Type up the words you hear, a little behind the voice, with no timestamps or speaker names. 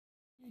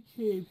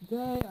YouTube,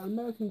 today on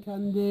American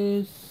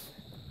Candies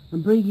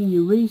I'm bringing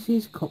you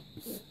Reese's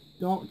Cups,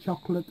 dark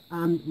chocolate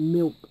and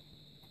milk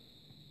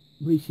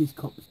Reese's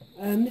Cups.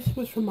 And this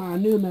was from our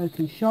new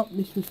American shop.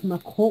 This was from a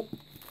cup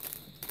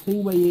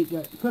thing where you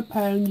get, for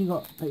 £1 you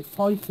got about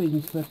 5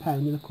 things for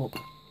 £1 in a cup.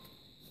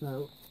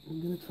 So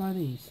I'm going to try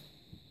these.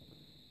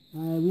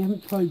 We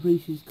haven't tried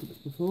Reese's Cups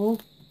before.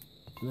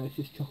 No, it's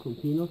just chocolate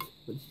and peanuts,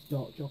 but this is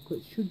dark chocolate.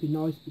 It should be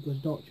nice because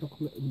dark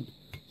chocolate and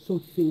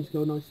salty things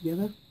go nice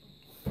together.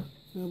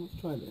 So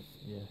let's try this.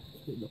 Yeah.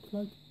 That's what it looks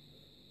like.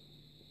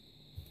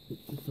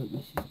 It's just like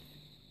this.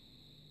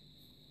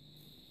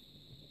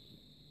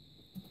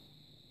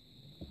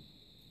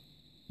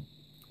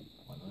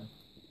 Quite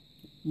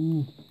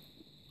nice.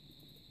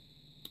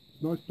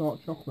 Nice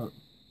dark chocolate.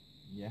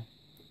 Yeah.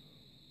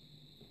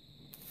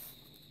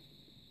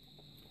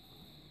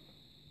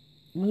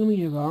 I'm going to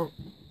give that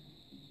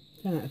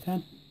 10 out of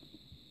 10.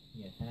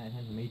 Yeah, 10 out of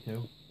 10 for me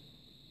too.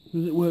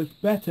 Because it works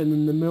better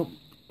than the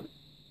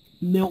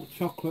milk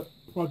chocolate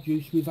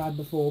produce we've had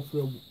before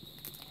from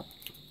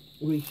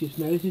Reese's.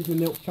 Now this is the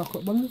milk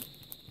chocolate ones.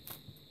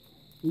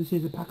 This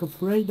is a pack of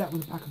 3, that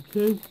was a pack of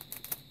 2.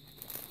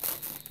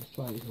 Let's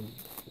try this one.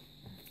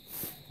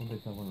 One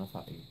big one that's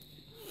happy.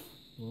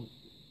 Oh.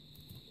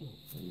 There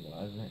you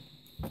go, isn't it?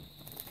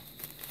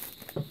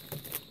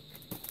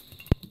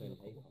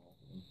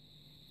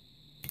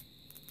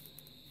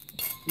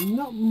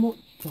 Not much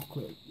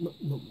chocolate,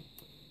 not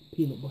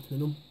peanut butter in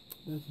them.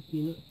 There's the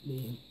peanut,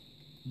 the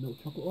milk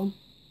chocolate one.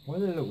 Why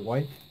do they look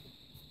white?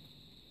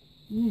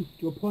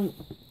 Good point.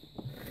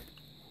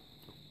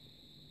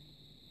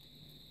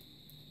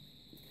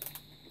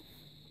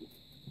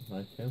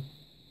 Nice too.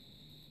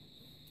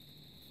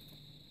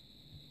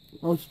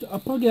 I'll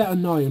probably get a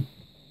 9.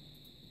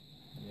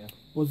 Yeah.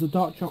 Was the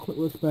dark chocolate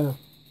works better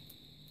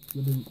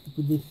with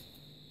this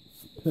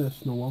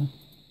personal one.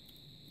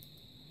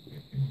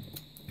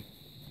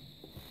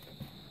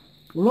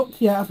 Well, up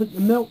to yet, I think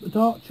the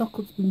dark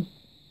chocolate's been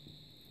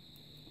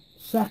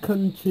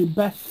second to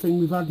best thing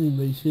we've had in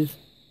Reese's.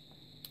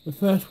 The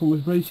first one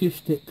was Reese's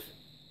Sticks.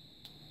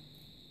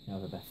 Yeah,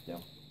 the best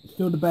still.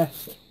 Still the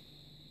best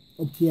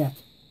up to yet.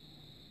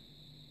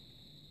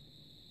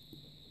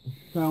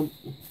 So,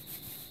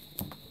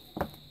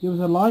 give us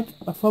a like,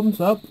 a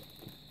thumbs up,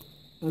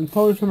 and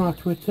follow us on our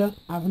Twitter.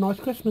 Have a nice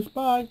Christmas.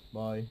 Bye.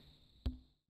 Bye.